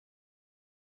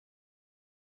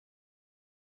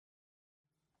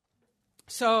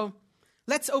So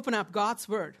let's open up God's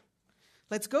Word.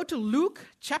 Let's go to Luke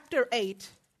chapter 8.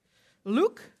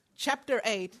 Luke chapter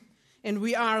 8, and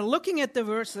we are looking at the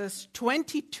verses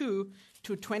 22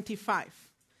 to 25.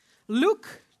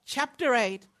 Luke chapter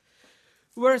 8,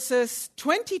 verses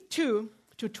 22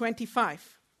 to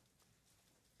 25.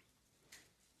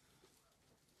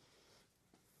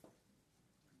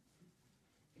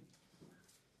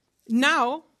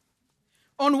 Now,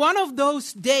 on one of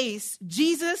those days,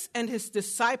 Jesus and his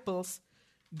disciples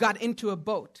got into a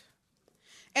boat.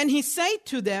 And he said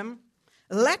to them,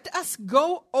 "Let us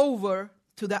go over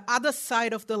to the other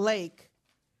side of the lake."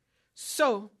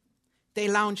 So they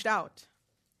launched out.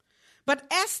 But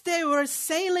as they were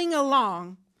sailing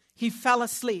along, he fell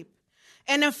asleep,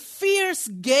 and a fierce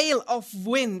gale of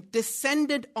wind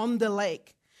descended on the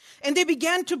lake, and they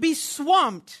began to be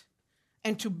swamped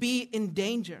and to be in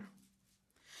danger.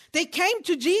 They came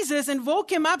to Jesus and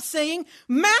woke him up, saying,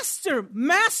 "Master,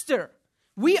 Master,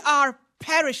 we are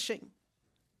perishing."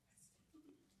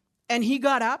 And he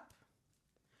got up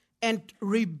and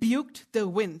rebuked the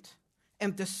wind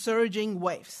and the surging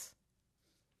waves.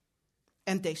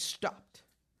 And they stopped,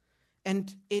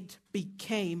 and it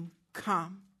became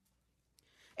calm.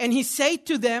 And he said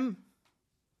to them,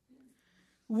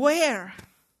 "Where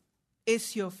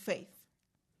is your faith?"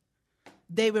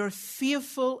 They were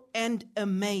fearful and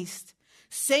amazed,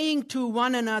 saying to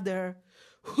one another,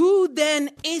 "Who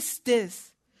then is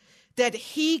this, that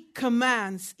he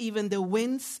commands even the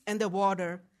winds and the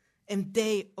water, and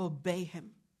they obey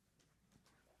him?"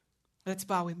 Let's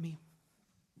bow with me.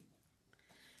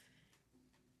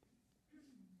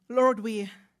 Lord,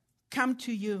 we come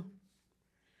to you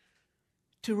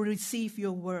to receive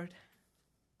your word.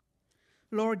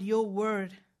 Lord, your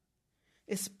word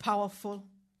is powerful.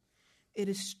 It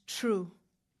is true,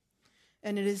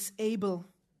 and it is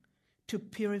able to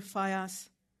purify us,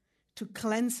 to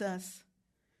cleanse us,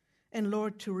 and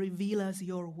Lord, to reveal us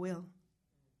your will.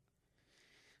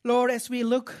 Lord, as we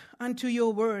look unto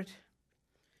your word,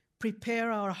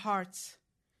 prepare our hearts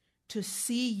to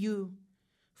see you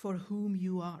for whom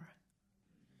you are.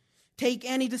 Take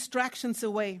any distractions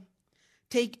away.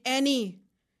 Take any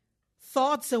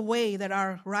thoughts away that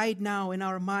are right now in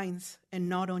our minds and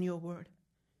not on your word.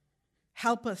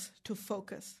 Help us to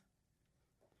focus.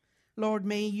 Lord,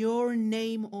 may your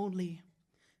name only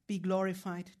be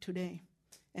glorified today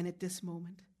and at this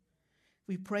moment.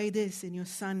 We pray this in your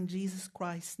Son, Jesus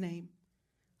Christ's name.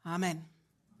 Amen.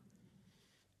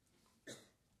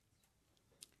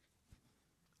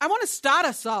 I want to start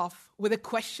us off with a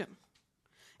question.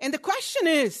 And the question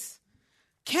is,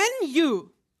 can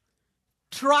you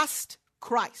trust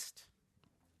Christ?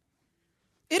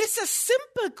 It is a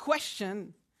simple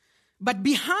question, but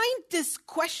behind this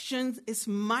question is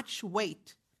much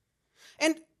weight.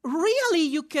 And really,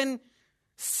 you can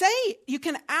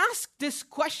ask this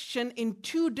question in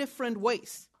two different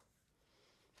ways.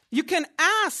 You can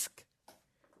ask,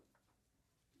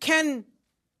 can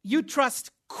you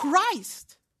trust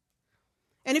Christ?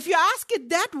 And if you ask it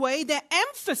that way, the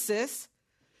emphasis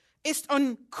is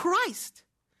on Christ.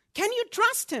 Can you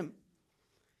trust him?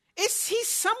 Is he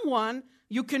someone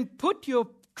you can put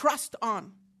your trust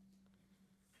on?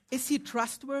 Is he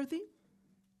trustworthy?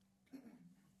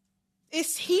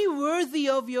 Is he worthy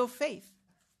of your faith?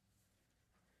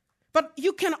 But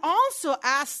you can also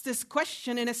ask this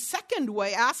question in a second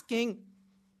way, asking,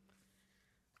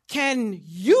 can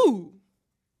you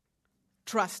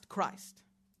trust Christ?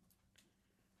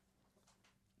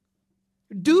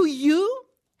 Do you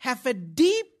have a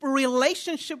deep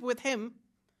relationship with him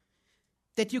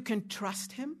that you can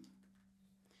trust him?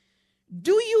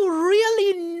 Do you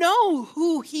really know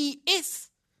who he is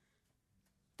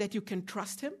that you can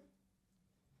trust him?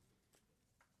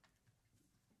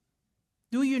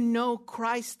 Do you know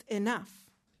Christ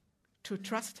enough to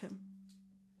trust him?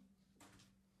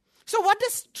 So what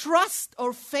does trust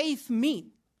or faith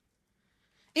mean?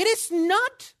 It is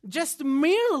not just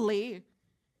merely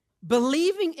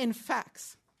believing in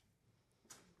facts.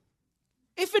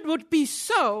 If it would be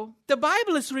so, the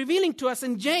Bible is revealing to us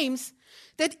in James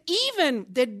that even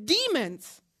the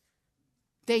demons,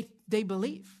 they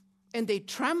believe and they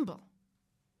tremble.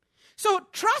 So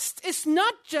trust is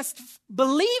not just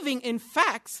believing in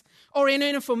facts or in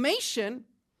information.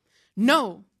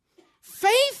 No,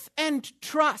 faith and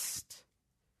trust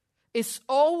is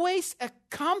always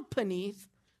accompanied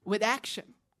with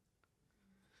action.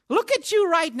 Look at you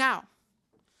right now.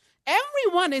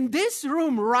 Everyone in this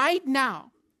room right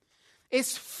now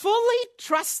is fully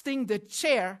trusting the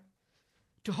chair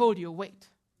to hold your weight.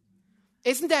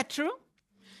 Isn't that true?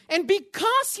 And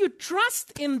because you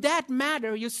trust in that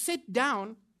matter, you sit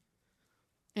down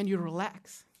and you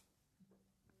relax.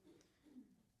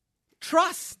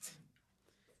 Trust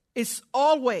is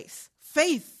always,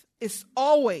 faith is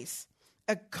always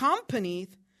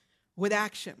accompanied with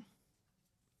action.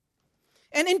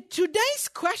 And in today's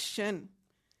question,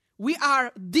 we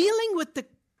are dealing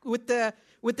with the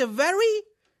very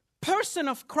person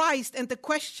of Christ and the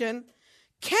question,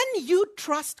 can you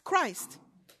trust Christ?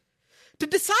 The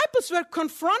disciples were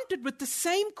confronted with the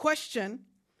same question.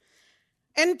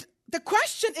 And the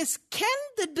question is, can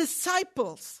the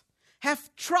disciples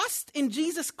have trust in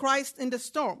Jesus Christ in the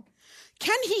storm?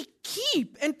 Can he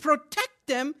keep and protect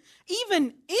them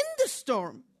even in the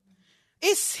storm?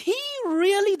 Is he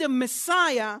really the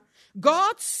Messiah,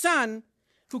 God's Son,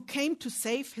 who came to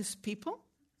save his people?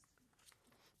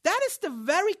 That is the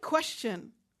very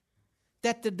question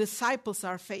that the disciples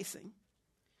are facing.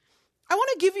 I want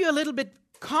to give you a little bit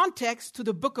context to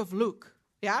the book of Luke.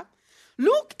 Yeah?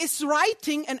 Luke is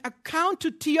writing an account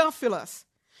to Theophilus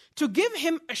to give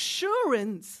him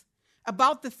assurance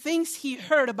about the things he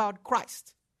heard about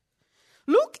Christ.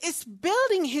 Luke is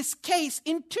building his case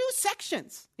in two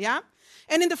sections. Yeah?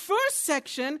 And in the first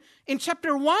section, in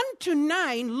chapter 1 to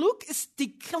 9, Luke is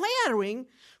declaring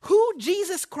who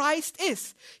Jesus Christ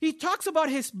is. He talks about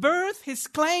his birth, his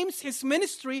claims, his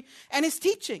ministry, and his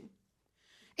teaching.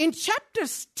 In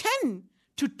chapters 10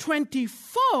 to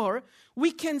 24,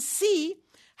 we can see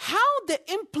how the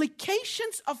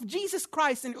implications of Jesus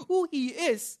Christ and who he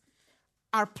is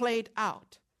are played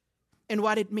out and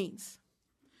what it means.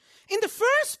 In the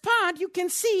first part, you can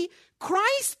see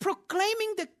Christ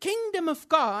proclaiming the kingdom of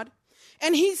God,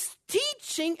 and he's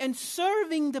teaching and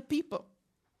serving the people.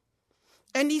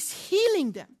 And he's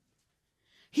healing them.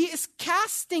 He is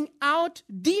casting out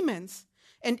demons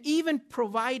and even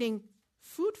providing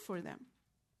food for them.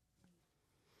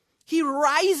 He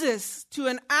rises to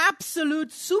an absolute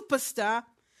superstar,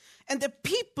 and the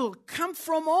people come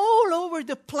from all over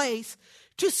the place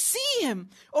to see him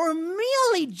or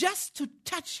merely just to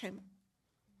touch him.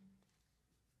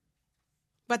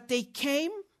 But they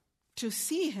came to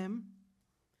see him,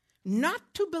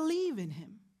 not to believe in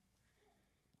him,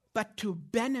 but to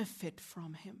benefit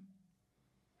from him.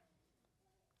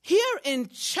 Here in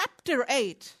chapter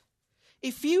 8,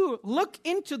 if you look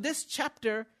into this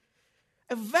chapter,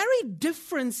 a very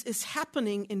difference is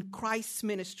happening in Christ's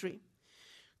ministry.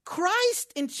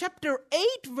 Christ in chapter 8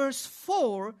 verse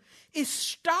 4 is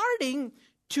starting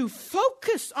to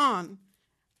focus on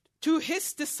to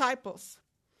his disciples.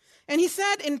 And he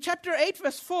said in chapter 8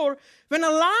 verse 4, when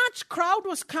a large crowd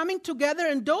was coming together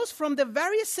and those from the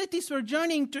various cities were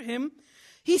journeying to him,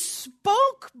 he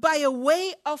spoke by a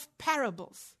way of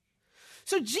parables.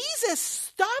 So Jesus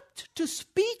stopped to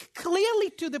speak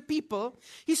clearly to the people.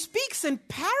 He speaks in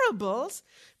parables,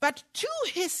 but to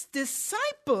his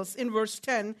disciples in verse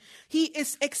 10, he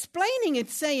is explaining it,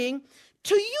 saying,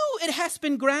 to you it has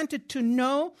been granted to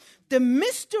know the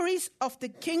mysteries of the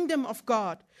kingdom of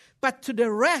God, but to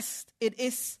the rest it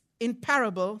is in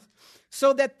parables,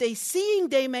 so that they seeing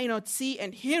they may not see,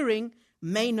 and hearing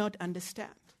may not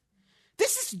understand.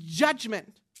 This is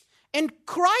judgment. And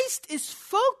Christ is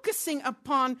focusing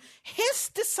upon his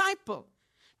disciple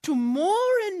to more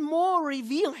and more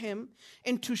reveal him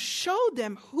and to show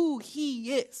them who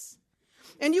he is.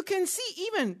 And you can see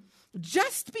even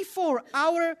just before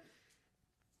our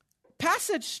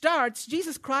passage starts,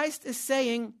 Jesus Christ is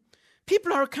saying,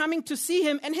 people are coming to see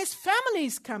him and his family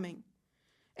is coming.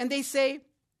 And they say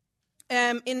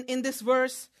in this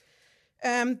verse,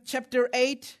 chapter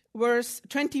 8, verse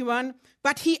 21,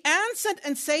 but he answered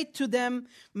and said to them,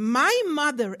 my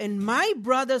mother and my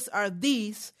brothers are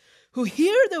these who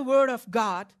hear the word of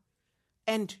God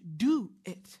and do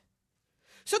it.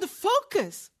 So the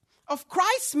focus of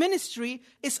Christ's ministry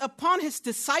is upon his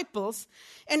disciples.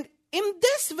 And in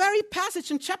this very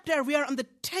passage in chapter, we are on the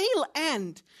tail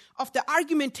end of the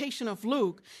argumentation of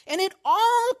Luke. And it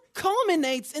all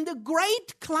culminates in the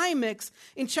great climax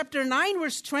in chapter 9,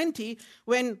 verse 20,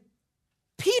 when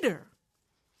Peter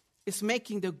is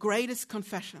making the greatest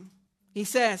confession. He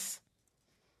says,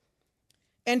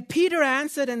 and Peter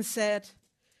answered and said,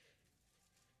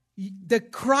 the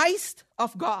Christ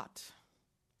of God.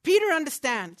 Peter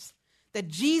understands that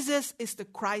Jesus is the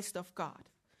Christ of God.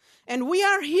 And we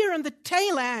are here on the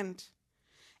tail end,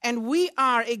 and we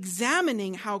are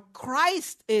examining how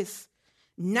Christ is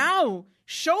now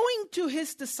showing to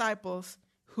his disciples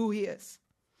who he is.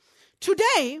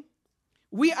 Today,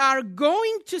 we are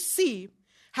going to see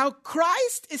how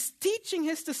Christ is teaching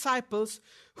his disciples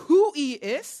who he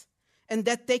is and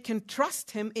that they can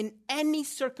trust him in any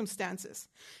circumstances.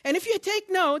 And if you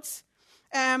take notes,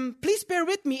 please bear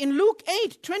with me. In Luke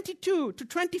 8:22 to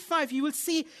 25, you will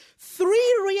see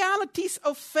 3 realities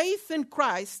of faith in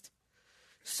Christ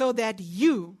so that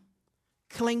you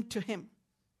cling to him.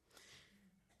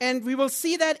 And we will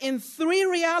see that in 3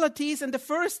 realities. And the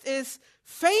first is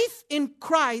faith in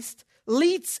Christ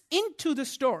leads into the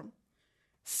storm.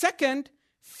 Second,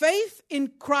 faith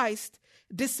in Christ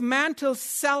dismantles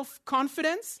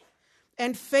self-confidence.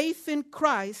 And faith in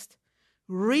Christ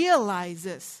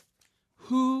realizes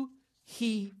who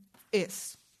he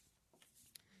is.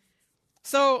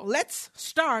 So let's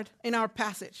start in our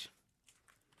passage.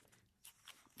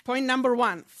 Point number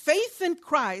 1, faith in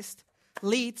Christ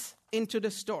leads into the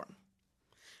storm.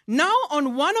 Now,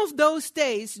 on one of those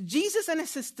days, Jesus and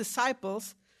his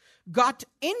disciples got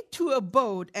into a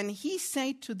boat, and he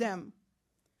said to them,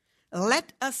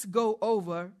 "Let us go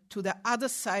over to the other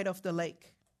side of the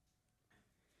lake."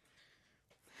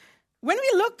 When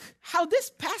we look how this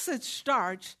passage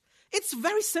starts, it's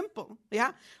very simple.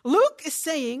 Yeah, Luke is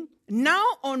saying, now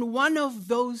on one of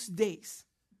those days.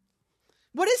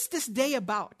 What is this day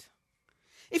about?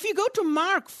 If you go to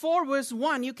Mark 4 verse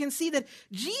 1, you can see that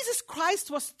Jesus Christ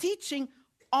was teaching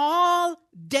all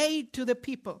day to the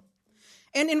people.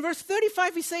 And in verse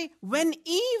 35 we say, when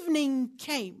evening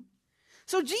came.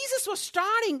 So Jesus was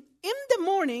starting in the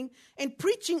morning and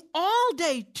preaching all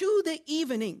day to the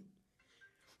evening.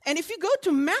 And if you go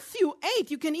to Matthew 8,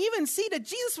 you can even see that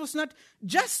Jesus was not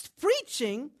just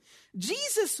preaching.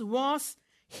 Jesus was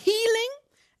healing,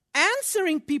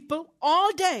 answering people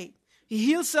all day. He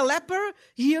heals a leper.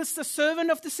 He heals the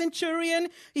servant of the centurion.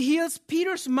 He heals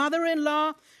Peter's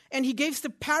mother-in-law. And he gives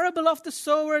the parable of the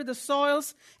sower, the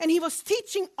soils. And he was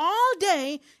teaching all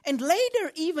day and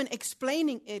later even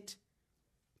explaining it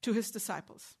to his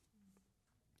disciples.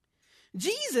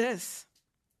 Jesus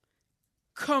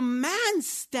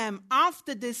commands them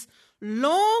after this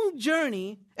long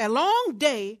journey, a long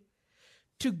day,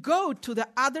 to go to the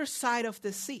other side of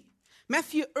the sea.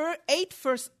 Matthew 8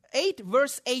 verse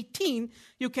 18,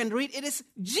 you can read, it is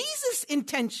Jesus'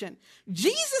 intention,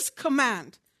 Jesus'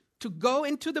 command to go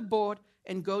into the boat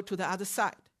and go to the other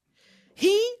side.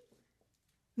 He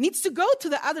needs to go to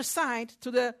the other side, to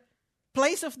the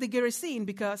place of the Gerasene,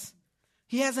 because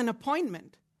he has an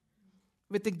appointment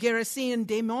with the Gerasene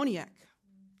demoniac.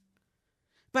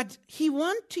 But he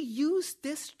wants to use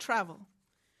this travel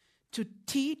to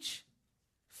teach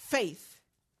faith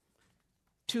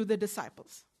to the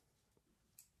disciples.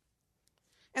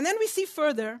 And then we see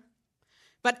further,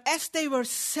 but as they were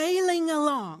sailing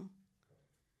along,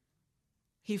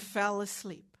 he fell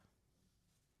asleep.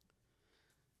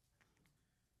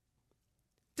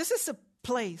 This is a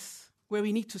place where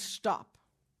we need to stop.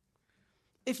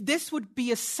 If this would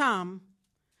be a psalm,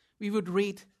 we would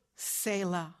read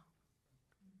Selah.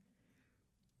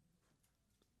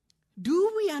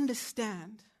 Do we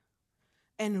understand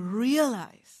and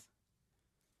realize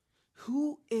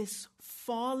who is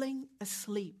falling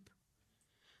asleep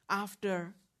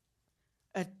after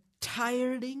a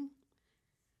tiring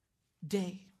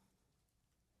day?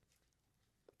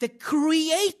 The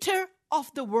creator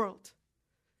of the world,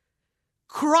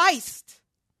 Christ,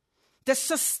 the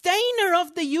sustainer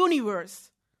of the universe,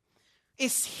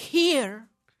 is here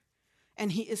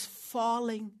and he is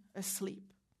falling asleep.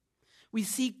 We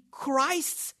see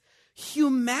Christ's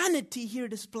humanity here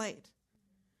displayed.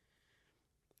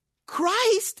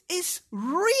 Christ is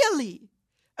really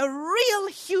a real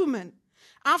human.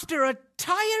 After a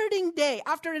tiring day,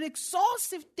 after an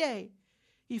exhaustive day,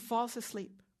 he falls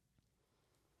asleep.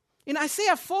 In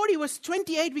Isaiah 40 verse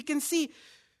 28, we can see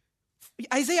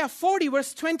Isaiah 40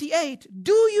 verse 28,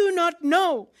 do you not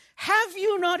know? Have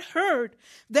you not heard?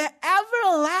 The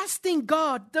everlasting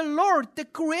God, the Lord, the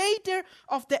creator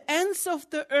of the ends of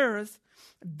the earth,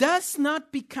 does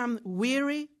not become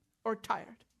weary or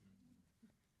tired.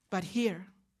 But here,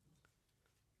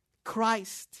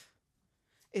 Christ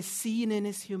is seen in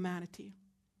his humanity.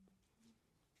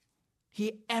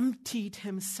 He emptied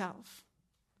himself.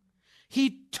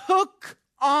 He took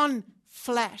on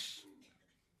flesh.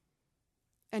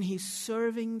 And he's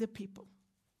serving the people.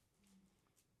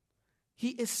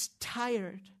 He is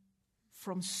tired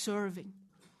from serving,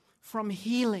 from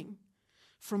healing,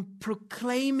 from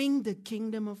proclaiming the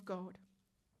kingdom of God.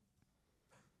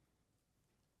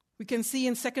 We can see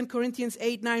in 2 Corinthians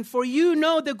 8:9, for you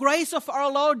know the grace of our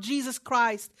Lord Jesus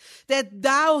Christ, that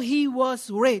though he was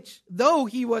rich,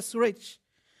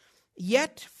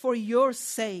 yet for your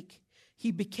sake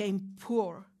he became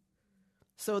poor,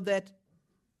 so that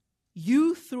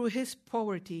you through his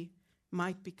poverty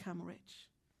might become rich.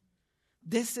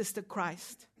 This is the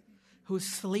Christ who's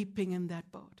sleeping in that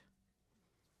boat.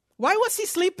 Why was he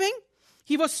sleeping?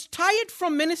 He was tired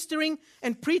from ministering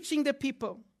and preaching the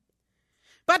people.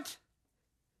 But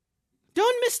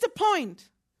don't miss the point.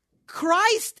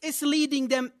 Christ is leading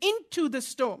them into the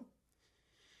storm.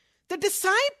 The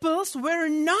disciples were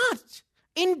not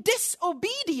in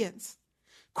disobedience.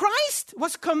 Christ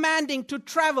was commanding to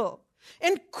travel,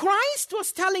 and Christ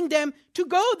was telling them to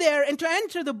go there and to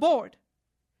enter the boat.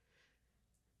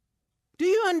 Do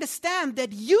you understand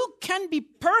that you can be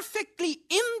perfectly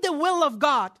in the will of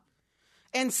God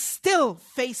and still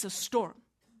face a storm?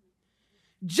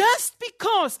 Just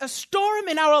because a storm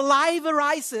in our life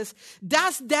arises,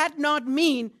 does that not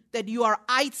mean that you are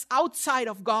outside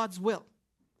of God's will?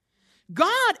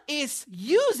 Christ is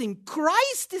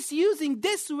using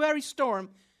this very storm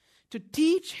to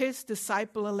teach his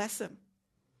disciple a lesson.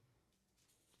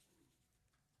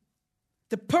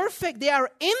 They are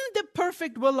in the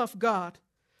perfect will of God,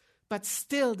 but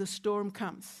still the storm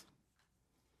comes.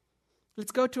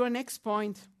 Let's go to our next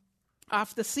point.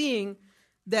 After seeing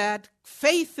that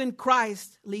faith in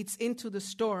Christ leads into the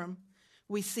storm,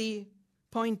 we see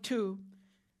point 2.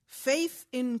 Faith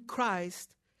in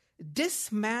Christ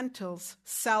dismantles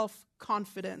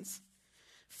self-confidence.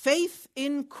 Faith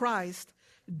in Christ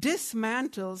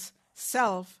dismantles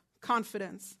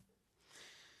self-confidence.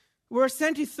 Verse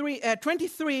 23,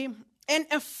 and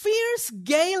a fierce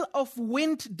gale of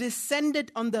wind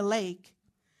descended on the lake,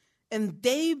 and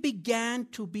they began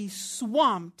to be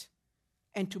swamped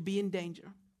and to be in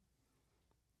danger.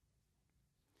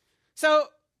 So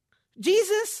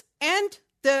Jesus and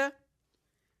the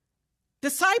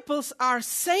disciples are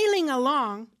sailing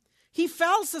along. He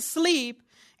falls asleep,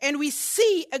 and we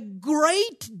see a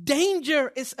great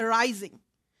danger is arising.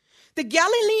 The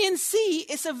Galilean Sea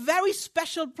is a very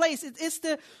special place. It is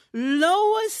the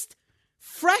lowest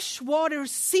freshwater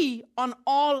sea on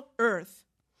all earth.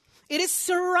 It is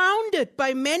surrounded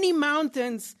by many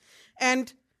mountains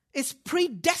and is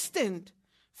predestined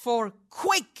for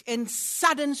quick and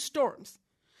sudden storms.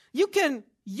 You can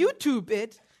YouTube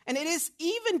it, and it is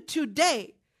even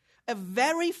today a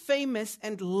very famous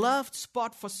and loved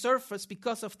spot for surfers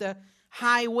because of the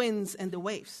high winds and the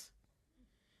waves.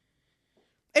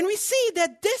 And we see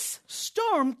that this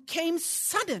storm came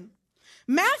sudden.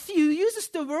 Matthew uses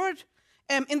the word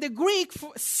in the Greek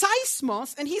for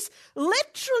seismos, and he's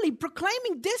literally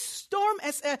proclaiming this storm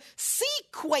as a sea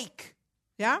quake.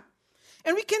 Yeah?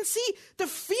 And we can see the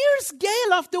fierce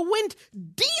gale of the wind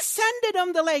descended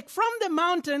on the lake from the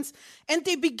mountains, and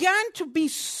they began to be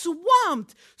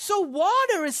swamped. So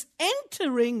water is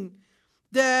entering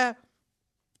the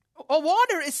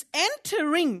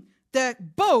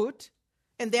boat,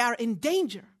 and they are in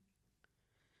danger.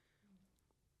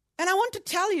 And I want to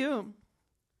tell you,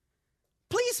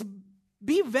 please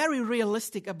be very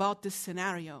realistic about this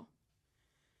scenario.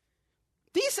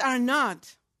 These are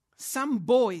not some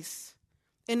boys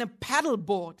in a paddle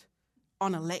boat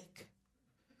on a lake.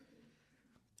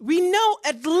 We know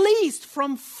at least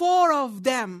from 4 of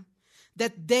them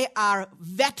that they are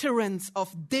veterans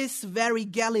of this very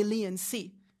Galilean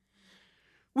Sea.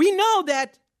 We know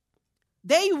that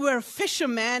they were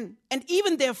fishermen, and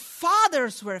even their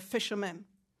fathers were fishermen.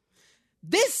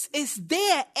 This is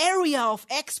their area of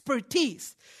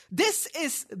expertise. This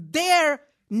is their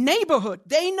neighborhood.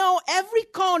 They know every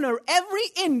corner, every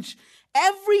inch,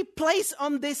 every place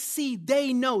on this sea.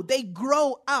 They know. They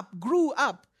grew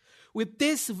up with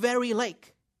this very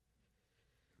lake.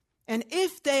 And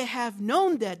if they have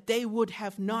known that, they would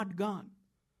have not gone.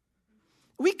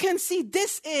 We can see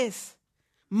this is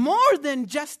more than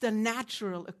just a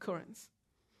natural occurrence.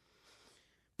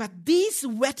 But these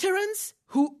veterans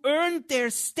who earned their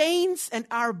stains and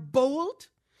are bold,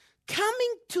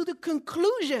 coming to the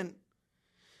conclusion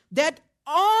that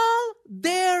all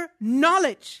their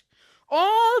knowledge,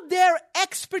 all their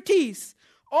expertise,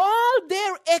 all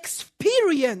their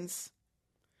experience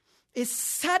is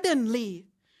suddenly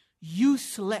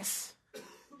useless.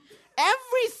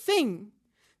 Everything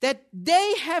that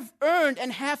they have earned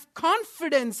and have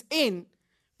confidence in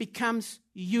becomes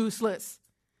useless.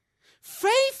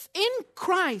 Faith in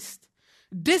Christ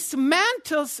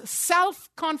dismantles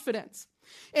self-confidence.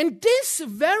 And this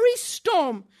very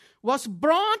storm was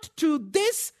brought to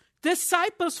these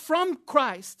disciples from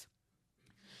Christ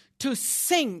to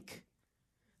sink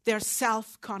their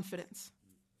self-confidence.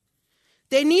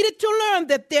 They needed to learn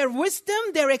that their wisdom,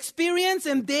 their experience,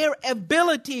 and their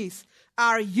abilities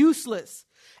are useless.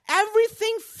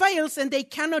 Everything fails and they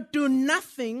cannot do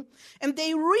nothing, and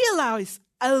they realize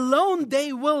alone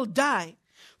they will die.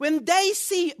 When they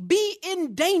be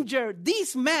in danger,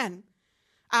 these men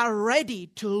are ready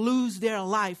to lose their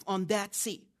life on that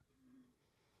sea.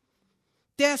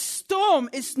 Their storm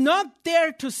is not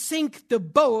there to sink the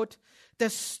boat.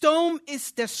 The storm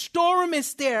is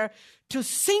there to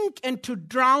sink and to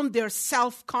drown their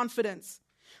self-confidence,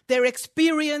 their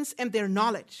experience, and their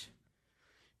knowledge.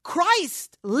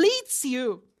 Christ leads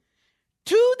you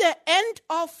to the end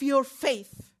of your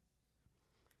faith,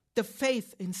 the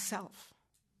faith in self.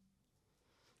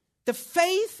 The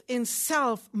faith in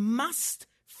self must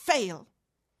fail.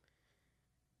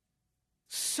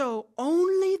 So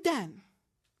only then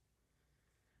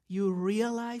you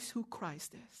realize who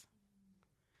Christ is.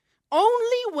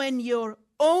 Only when your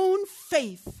own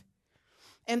faith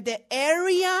and the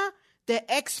area, the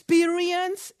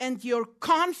experience, and your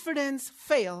confidence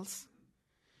fails,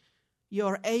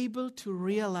 you're able to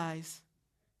realize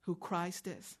who Christ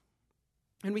is.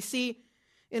 And we see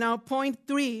in our point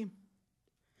 3,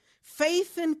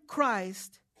 faith in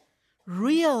Christ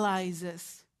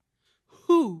realizes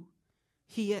who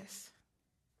He is.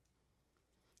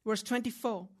 Verse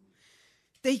 24.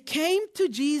 They came to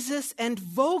Jesus and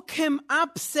woke Him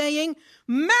up, saying,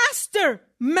 Master,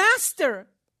 Master,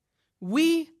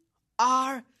 we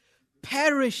are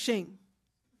perishing.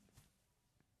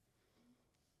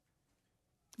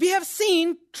 We have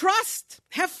seen, trust,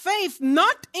 have faith,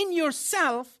 not in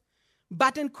yourself,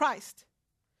 but in Christ.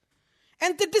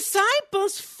 And the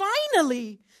disciples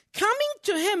finally coming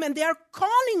to Him, and they are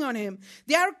calling on Him.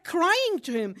 They are crying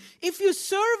to Him. If you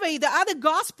survey the other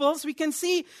Gospels, we can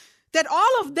see that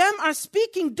all of them are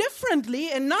speaking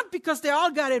differently, and not because they all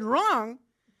got it wrong.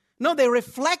 No, they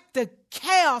reflect the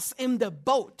chaos in the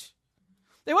boat.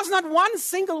 There was not one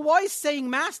single voice saying,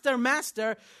 Master,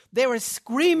 Master. They were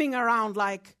screaming around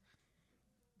like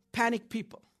panicked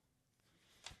people.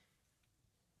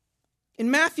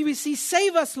 In Matthew, we see,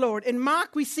 Save us, Lord. In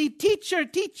Mark, we see, Teacher,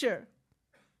 Teacher.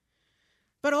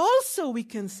 But also we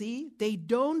can see they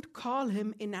don't call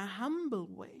Him in a humble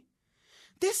way.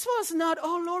 This was not,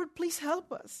 oh Lord, please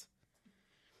help us.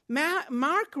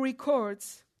 Mark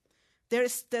records there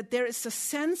is a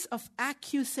sense of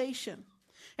accusation.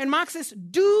 And Mark says,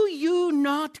 do you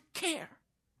not care?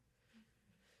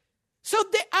 So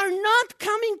they are not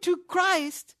coming to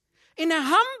Christ in a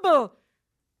humble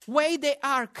way. They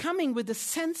are coming with a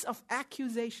sense of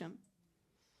accusation.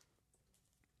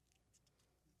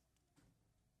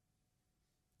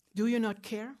 Do you not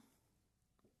care?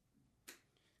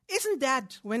 Isn't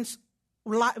that when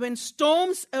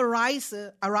storms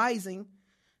arising,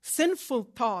 sinful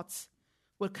thoughts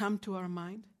will come to our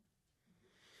mind?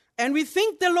 And we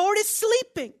think the Lord is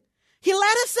sleeping. He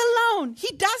let us alone.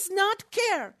 He does not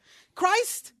care.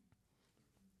 Christ,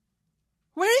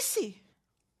 where is He?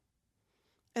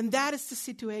 And that is the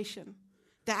situation,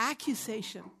 the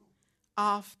accusation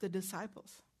of the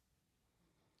disciples.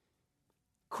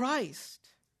 Christ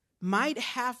might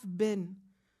have been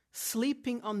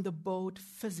sleeping on the boat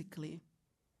physically,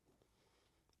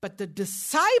 but the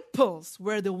disciples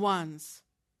were the ones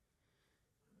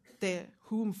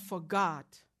whom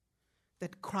forgot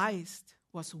that Christ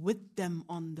was with them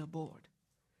on the board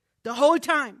the whole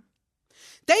time.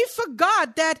 They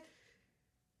forgot that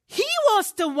He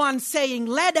was the one saying,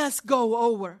 let us go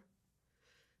over.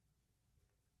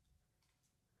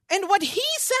 And what He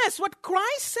says, what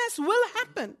Christ says will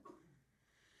happen.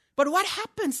 But what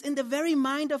happens in the very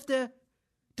mind of the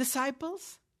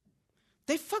disciples?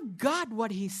 They forgot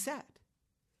what He said.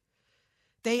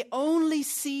 They only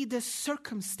see the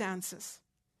circumstances.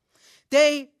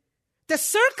 The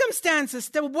circumstances,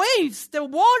 the waves, the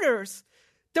waters,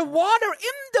 the water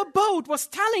in the boat was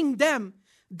telling them,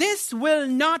 this will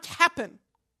not happen.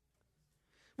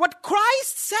 What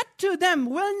Christ said to them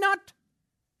will not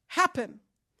happen.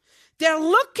 They're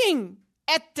looking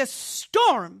at the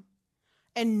storm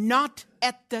and not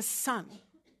at the sun.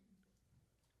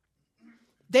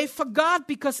 They forgot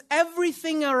because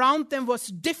everything around them was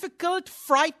difficult,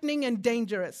 frightening, and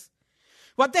dangerous.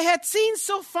 What they had seen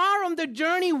so far on the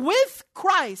journey with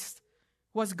Christ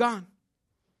was gone.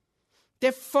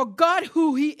 They forgot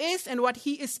who He is and what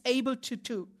He is able to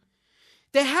do.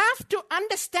 They have to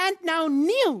understand now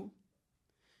new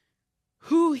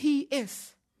who He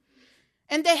is.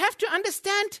 And they have to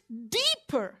understand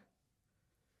deeper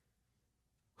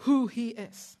who He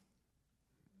is.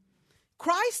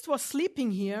 Christ was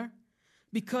sleeping here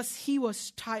because He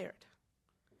was tired,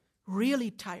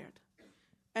 really tired.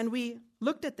 And we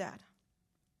looked at that.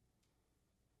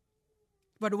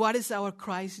 But what is our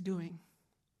Christ doing?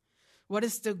 What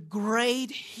is the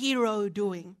great hero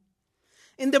doing?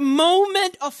 In the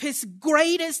moment of His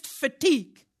greatest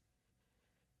fatigue,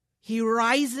 He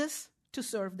rises to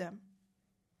serve them.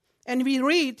 And we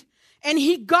read, and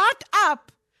He got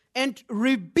up and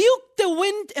rebuked the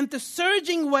wind and the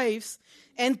surging waves,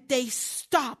 and they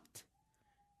stopped,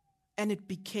 and it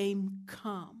became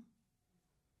calm.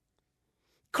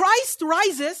 Christ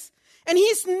rises, and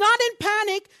he's not in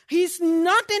panic. He's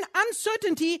not in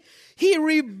uncertainty. He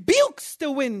rebukes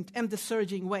the wind and the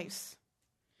surging waves.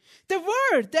 The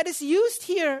word that is used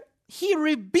here, he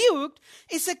rebuked,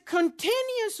 is a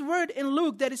continuous word in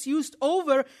Luke that is used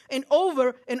over and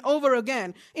over and over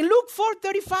again. In Luke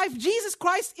 4:35, Jesus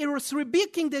Christ is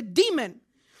rebuking the demon.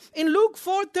 In Luke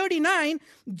 4:39,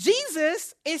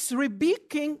 Jesus is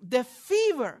rebuking the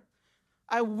fever.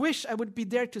 I wish I would be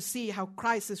there to see how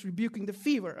Christ is rebuking the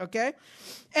fever, okay?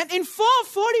 And in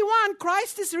 4:41,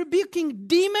 Christ is rebuking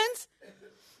demons.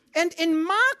 And in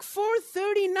Mark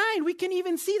 4:39, we can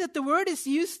even see that the word is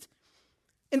used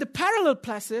in the parallel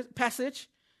passage.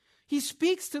 He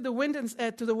speaks to the wind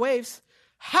and to the waves,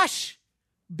 "Hush,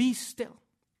 be still."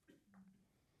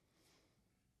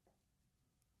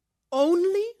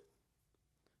 Only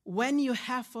when you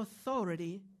have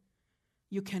authority,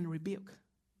 you can rebuke.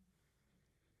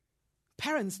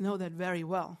 Parents know that very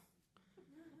well.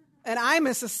 And I,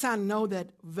 as a son, know that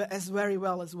as very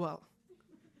well as well.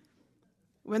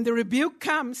 When the rebuke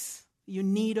comes, you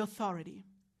need authority.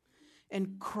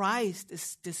 And Christ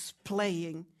is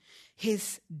displaying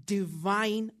his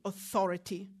divine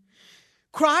authority.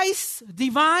 Christ's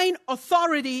divine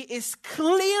authority is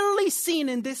clearly seen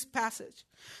in this passage.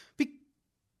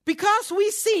 Because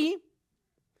we see,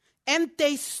 and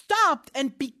they stopped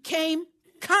and became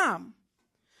calm.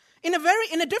 In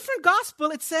a different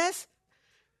gospel, it says,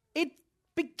 it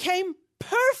became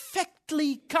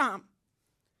perfectly calm.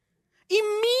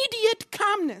 Immediate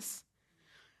calmness.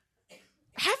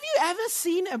 Have you ever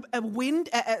seen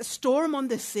a storm on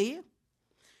the sea?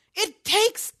 It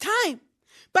takes time,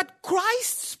 but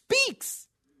Christ speaks.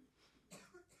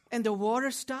 And the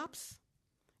water stops,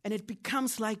 and it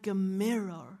becomes like a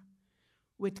mirror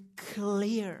with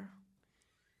clear,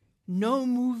 no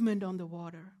movement on the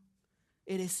water.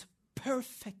 It is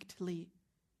perfectly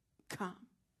calm.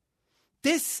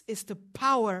 This is the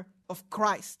power of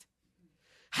Christ.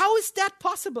 How is that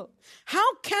possible?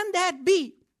 How can that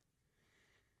be?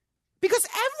 Because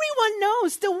everyone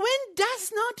knows the wind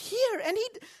does not hear, and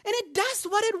it does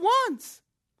what it wants.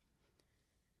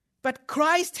 But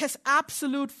Christ has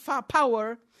absolute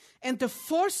power, and the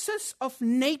forces of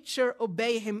nature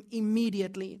obey him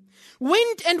immediately.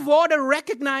 Wind and water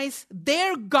recognize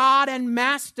their God and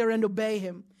master and obey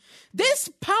him. This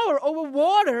power over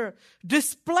water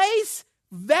displays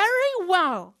very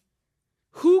well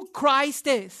who Christ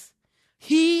is.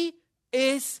 He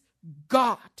is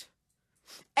God.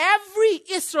 Every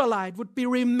Israelite would be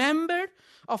remembered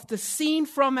of the scene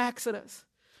from Exodus,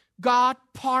 God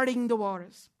parting the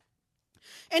waters.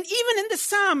 And even in the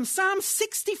Psalm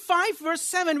 65 verse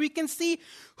 7, we can see,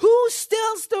 who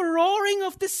stills the roaring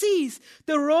of the seas,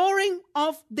 the roaring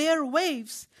of their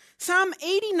waves. Psalm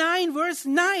 89 verse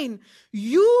 9,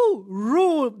 you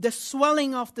rule the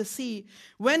swelling of the sea.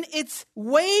 When its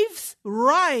waves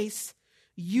rise,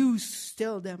 you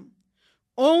still them.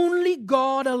 Only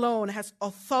God alone has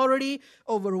authority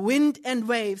over wind and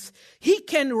waves. He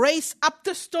can raise up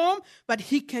the storm, but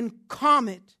he can calm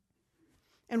it.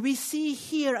 And we see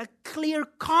here a clear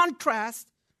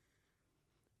contrast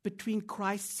between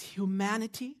Christ's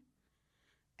humanity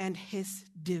and his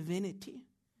divinity.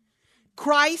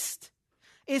 Christ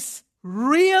is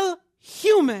real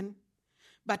human,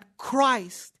 but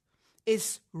Christ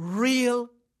is real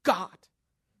God.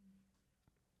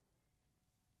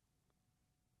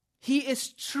 He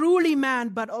is truly man,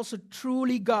 but also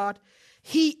truly God.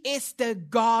 He is the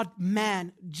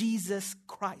God-man, Jesus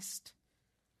Christ.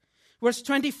 Verse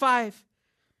 25,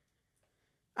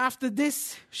 after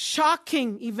this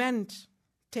shocking event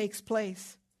takes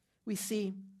place, we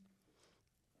see,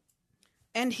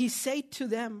 and he said to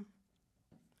them,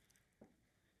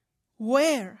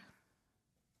 where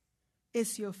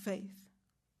is your faith?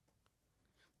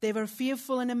 They were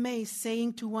fearful and amazed,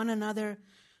 saying to one another,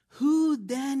 who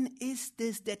then is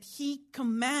this that he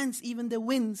commands even the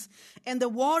winds and the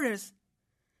waters,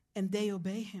 and they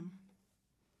obey him?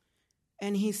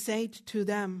 And he said to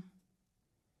them,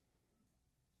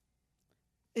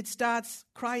 it starts,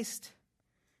 Christ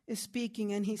is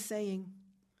speaking and he's saying,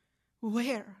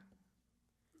 where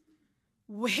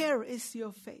is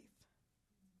your faith?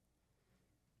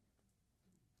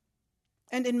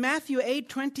 And in Matthew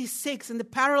 8:26, in the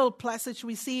parallel passage,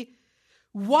 we see,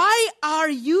 why are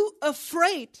you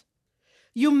afraid,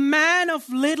 you man of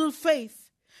little faith?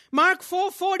 Mark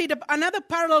 4:40, another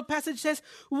parallel passage says,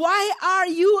 why are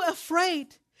you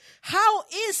afraid? How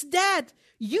is that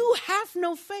you have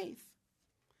no faith?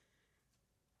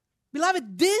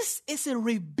 Beloved, this is a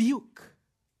rebuke.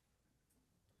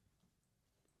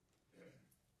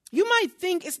 You might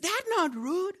think, is that not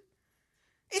rude?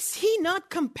 Is he not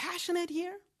compassionate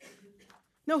here?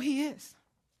 No, he is.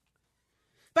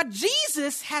 But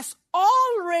Jesus has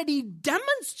already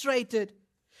demonstrated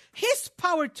his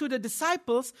power to the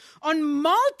disciples on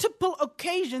multiple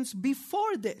occasions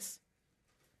before this.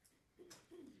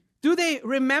 Do they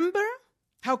remember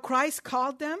how Christ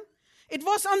called them? It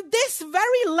was on this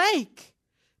very lake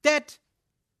that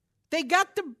they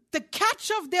got the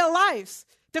catch of their lives.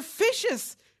 The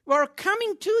fishes were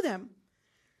coming to them.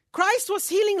 Christ was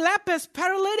healing lepers,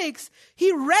 paralytics.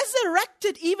 He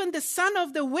resurrected even the son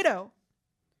of the widow.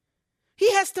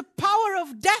 He has the power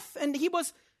of death, and he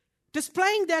was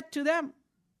displaying that to them.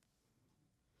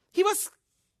 He was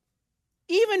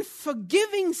even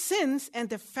forgiving sins, and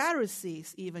the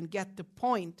Pharisees even get the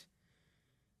point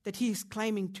that he is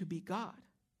claiming to be God.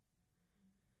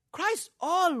 Christ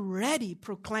already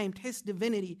proclaimed his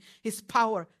divinity, his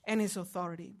power, and his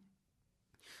authority.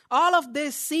 All of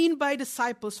this seen by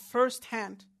disciples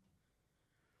firsthand.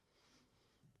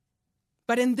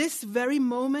 But in this very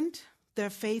moment, their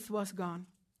faith was gone.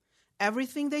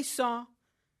 Everything they saw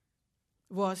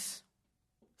was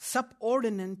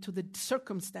subordinate to the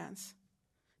circumstance,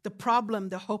 the problem,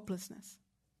 the hopelessness.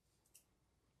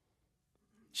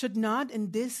 Should not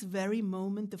in this very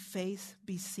moment the faith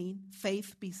be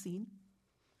seen?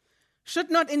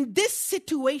 Should not in this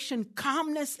situation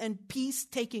calmness and peace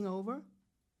taking over?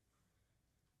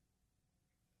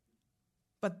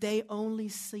 But they only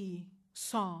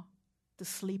saw the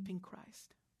sleeping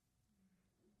Christ.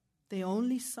 They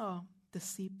only saw the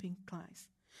sleeping Christ.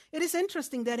 It is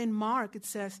interesting that in Mark it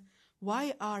says,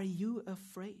 "Why are you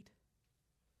afraid?"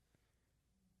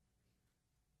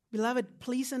 Beloved,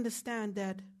 please understand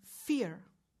that fear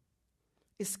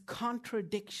is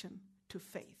contradiction to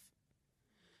faith.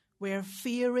 Where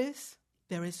fear is,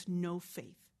 there is no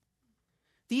faith.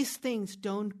 These things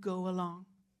don't go along.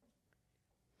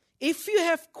 If you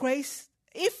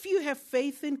have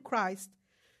faith in Christ,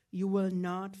 you will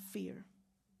not fear.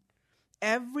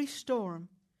 Every storm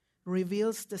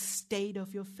reveals the state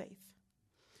of your faith.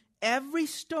 Every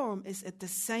storm is at the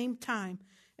same time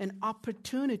an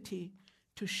opportunity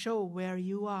to show where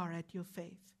you are at your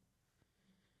faith.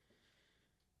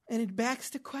 And it begs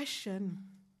the question,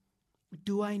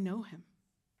 do I know him?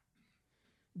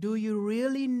 Do you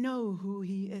really know who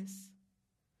he is?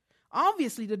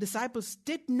 Obviously, the disciples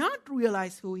did not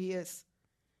realize who he is,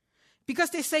 because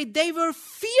they say they were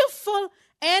fearful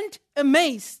and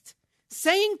amazed,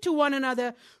 saying to one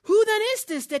another, "Who then is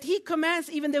this that he commands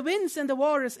even the winds and the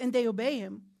waters, and they obey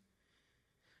him?"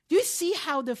 Do you see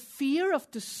how the fear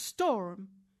of the storm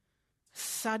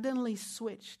suddenly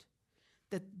switched,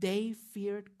 that they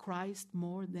feared Christ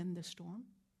more than the storm?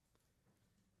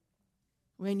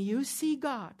 When you see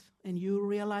God and you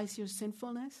realize your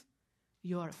sinfulness,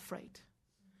 you are afraid.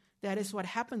 That is what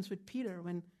happens with Peter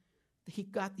when he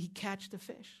catch the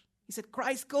fish. He said,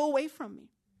 "Christ, go away from me."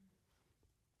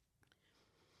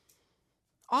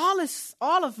 All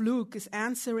of Luke is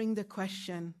answering the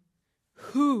question,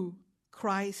 who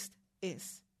Christ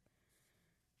is.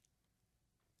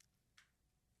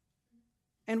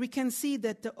 And we can see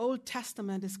that the Old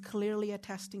Testament is clearly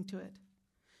attesting to it.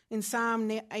 In Psalm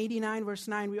 89, verse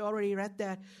 9, we already read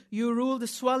that. "You rule the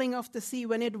swelling of the sea.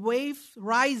 When its wave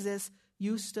rises,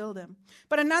 you still them."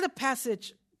 But another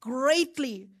passage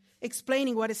greatly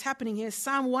explaining what is happening here is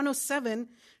Psalm 107,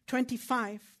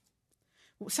 25.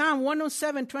 Psalm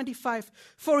 107, 25.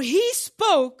 "For he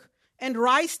spoke and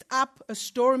raised up a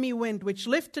stormy wind, which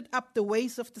lifted up the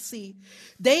waves of the sea.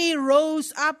 They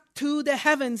rose up to the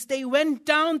heavens. They went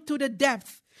down to the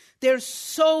depth. Their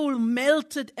soul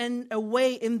melted and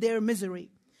away in their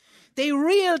misery. They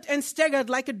reeled and staggered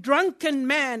like a drunken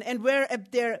man and were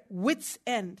at their wits'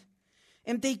 end.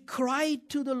 And they cried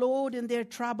to the Lord in their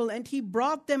trouble, and he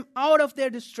brought them out of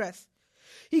their distress.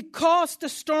 He caused the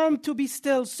storm to be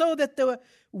still, so that the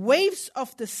waves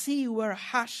of the sea were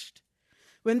hushed.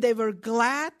 When they were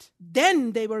glad,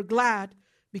 then they were glad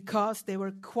because they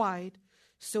were quiet.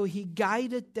 So he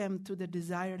guided them to the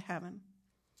desired heaven."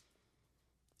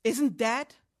 Isn't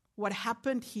that what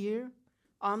happened here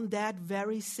on that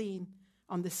very scene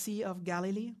on the Sea of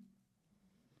Galilee?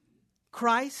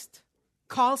 Christ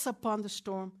calls upon the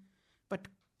storm, but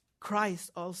Christ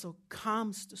also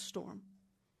calms the storm.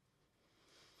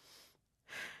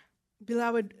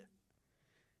 Beloved,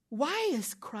 why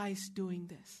is Christ doing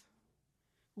this?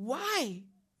 Why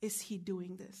is he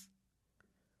doing this?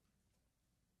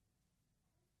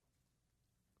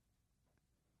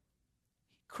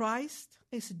 Christ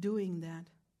is doing that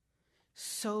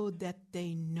so that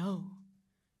they know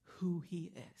who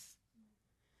he is.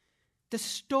 The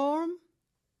storm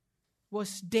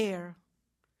was there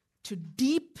to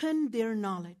deepen their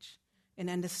knowledge and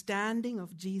understanding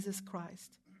of Jesus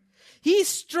Christ. He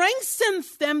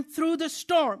strengthens them through the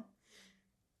storm.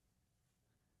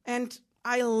 And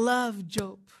I love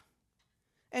Job.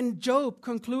 And Job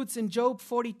concludes in Job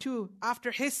 42,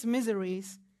 after his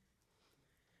miseries,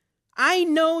 I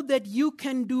know that you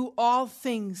can do all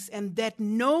things and that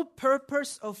no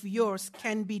purpose of yours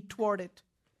can be thwarted.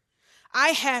 I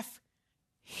have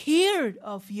heard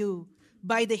of you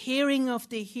by the hearing of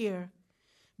the ear,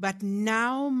 but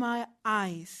now my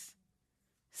eyes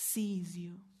sees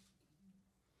you.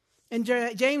 In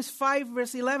James 5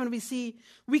 verse 11 we see,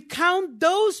 we count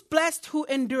those blessed who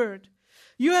endured.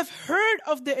 You have heard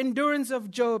of the endurance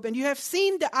of Job, and you have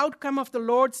seen the outcome of the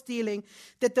Lord's dealing,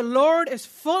 that the Lord is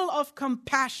full of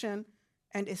compassion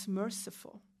and is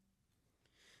merciful.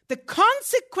 The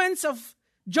consequence of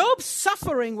Job's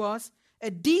suffering was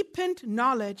a deepened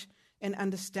knowledge and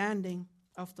understanding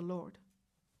of the Lord.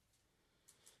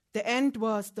 The end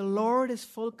was, the Lord is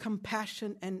full of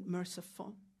compassion and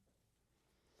merciful.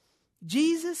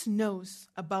 Jesus knows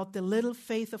about the little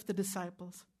faith of the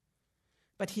disciples,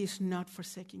 but he is not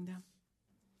forsaking them.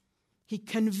 He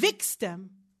convicts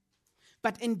them,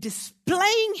 but in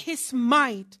displaying his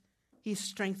might, he is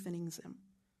strengthening them.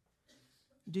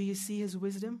 Do you see his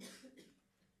wisdom?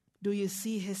 Do you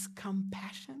see his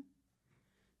compassion?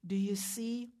 Do you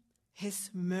see his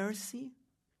mercy?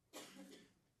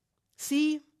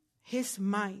 See his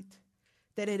might,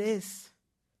 that it is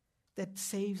that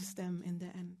saves them in the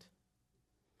end.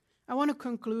 I want to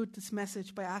conclude this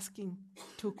message by asking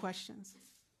 2 questions.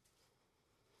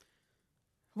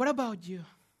 What about you?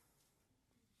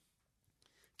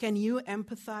 Can you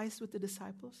empathize with the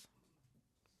disciples?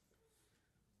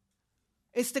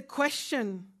 Is the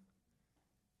question,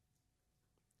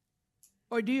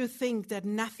 or do you think that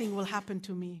nothing will happen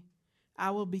to me?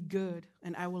 I will be good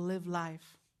and I will live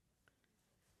life.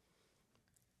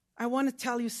 I want to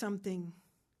tell you something.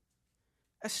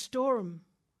 A storm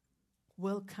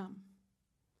will come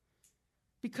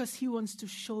because he wants to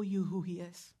show you who he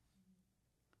is.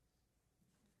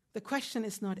 The question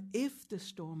is not if the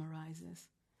storm arises.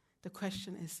 The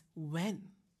question is when.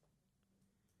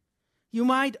 You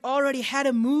might already had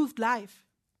a moved life.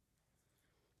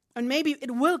 And maybe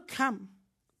it will come.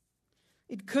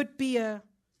 It could be a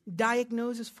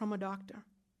diagnosis from a doctor.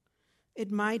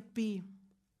 It might be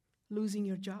losing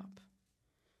your job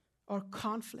or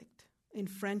conflict in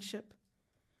friendship,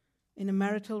 in a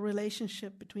marital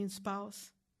relationship between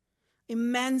spouse,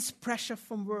 immense pressure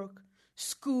from work,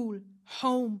 school,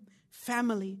 home,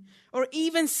 family, or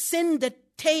even sin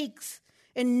that takes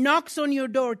and knocks on your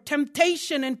door,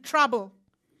 temptation and trouble,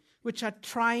 which are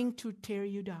trying to tear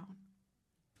you down.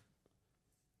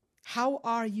 How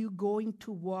are you going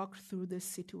to walk through this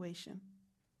situation?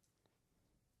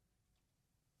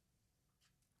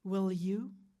 Will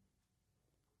you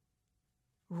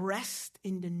rest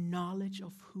in the knowledge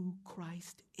of who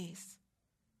Christ is?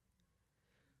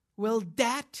 Will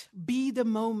that be the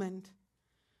moment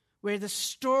where the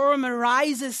storm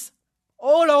arises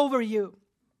all over you,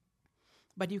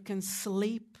 but you can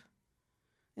sleep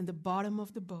in the bottom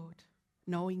of the boat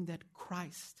knowing that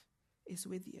Christ is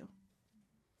with you?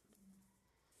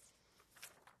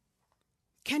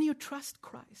 Can you trust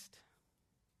Christ?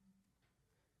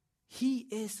 He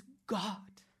is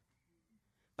God,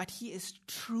 but he is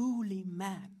truly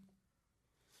man.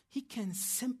 He can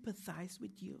sympathize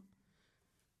with you.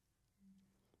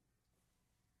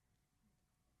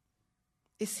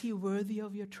 Is he worthy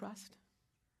of your trust?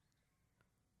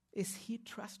 Is he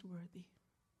trustworthy?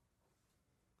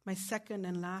 My second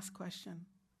and last question.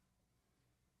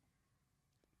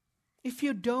 If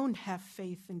you don't have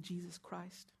faith in Jesus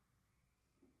Christ,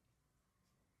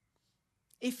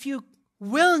 if you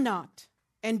will not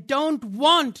and don't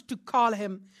want to call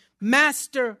him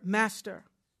Master, Master,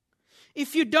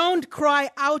 if you don't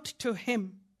cry out to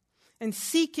him and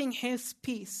seeking his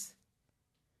peace,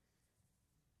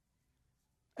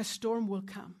 a storm will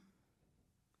come.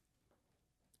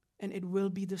 And it will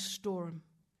be the storm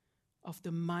of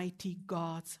the mighty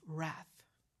God's wrath.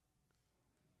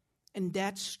 And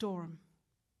that storm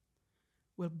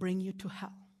will bring you to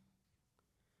hell,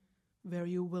 where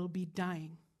you will be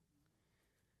dying,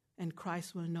 and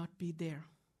Christ will not be there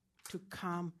to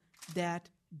calm that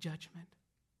judgment.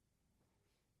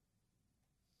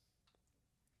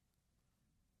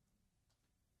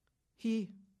 He,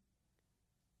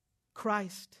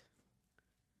 Christ,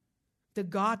 the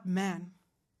God-man,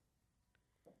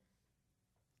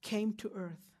 came to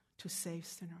earth to save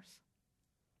sinners.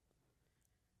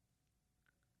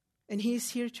 And He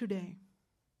is here today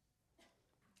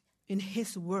in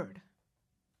His word.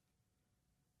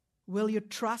 Will you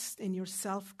trust in your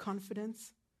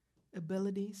self-confidence,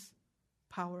 abilities,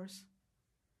 powers?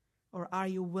 Or are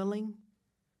you willing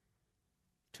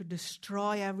to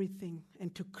destroy everything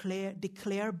and to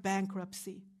declare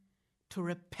bankruptcy, to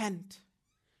repent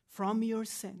from your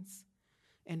sins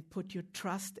and put your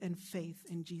trust and faith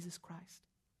in Jesus Christ?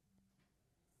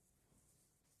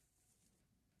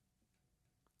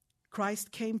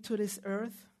 Christ came to this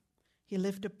earth. He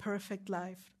lived a perfect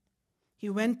life. He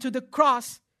went to the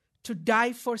cross to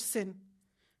die for sin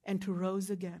and to rose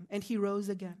again. And He rose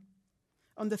again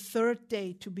on the third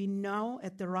day to be now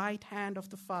at the right hand of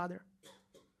the Father.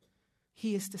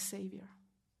 He is the Savior.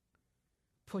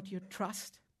 Put your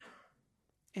trust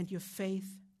and your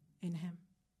faith in Him.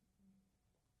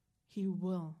 He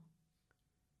will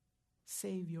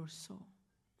save your soul.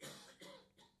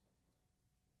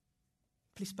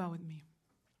 Please bow with me.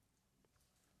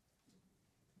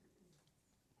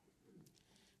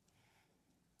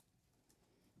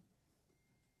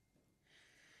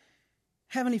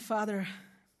 Heavenly Father,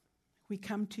 we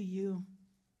come to You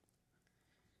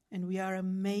and we are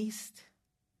amazed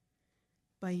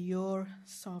by Your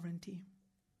sovereignty.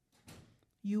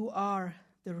 You are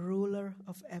the ruler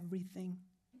of everything.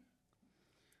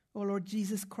 Oh Lord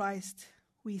Jesus Christ,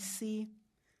 we see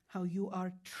how You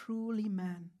are truly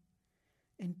man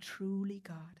and truly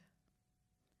God.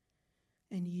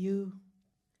 And You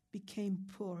became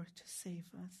poor to save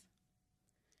us.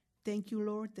 Thank You,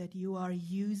 Lord, that You are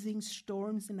using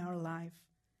storms in our life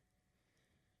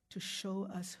to show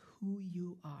us who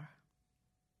You are.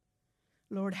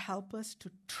 Lord, help us to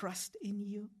trust in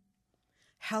You.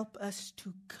 Help us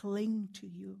to cling to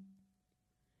You.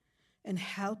 And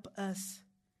help us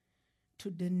to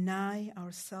deny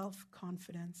our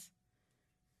self-confidence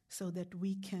so that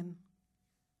we can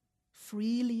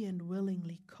freely and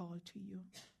willingly call to You.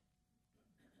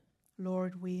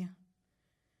 Lord, we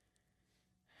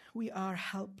are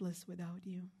helpless without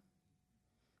You.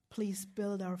 Please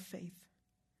build our faith.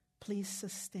 Please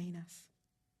sustain us.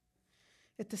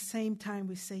 At the same time,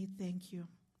 we say thank You,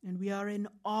 and we are in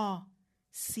awe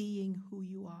seeing who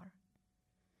You are.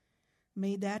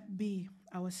 May that be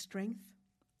our strength,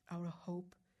 our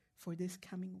hope for this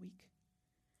coming week.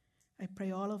 I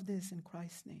pray all of this in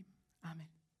Christ's name. Amen.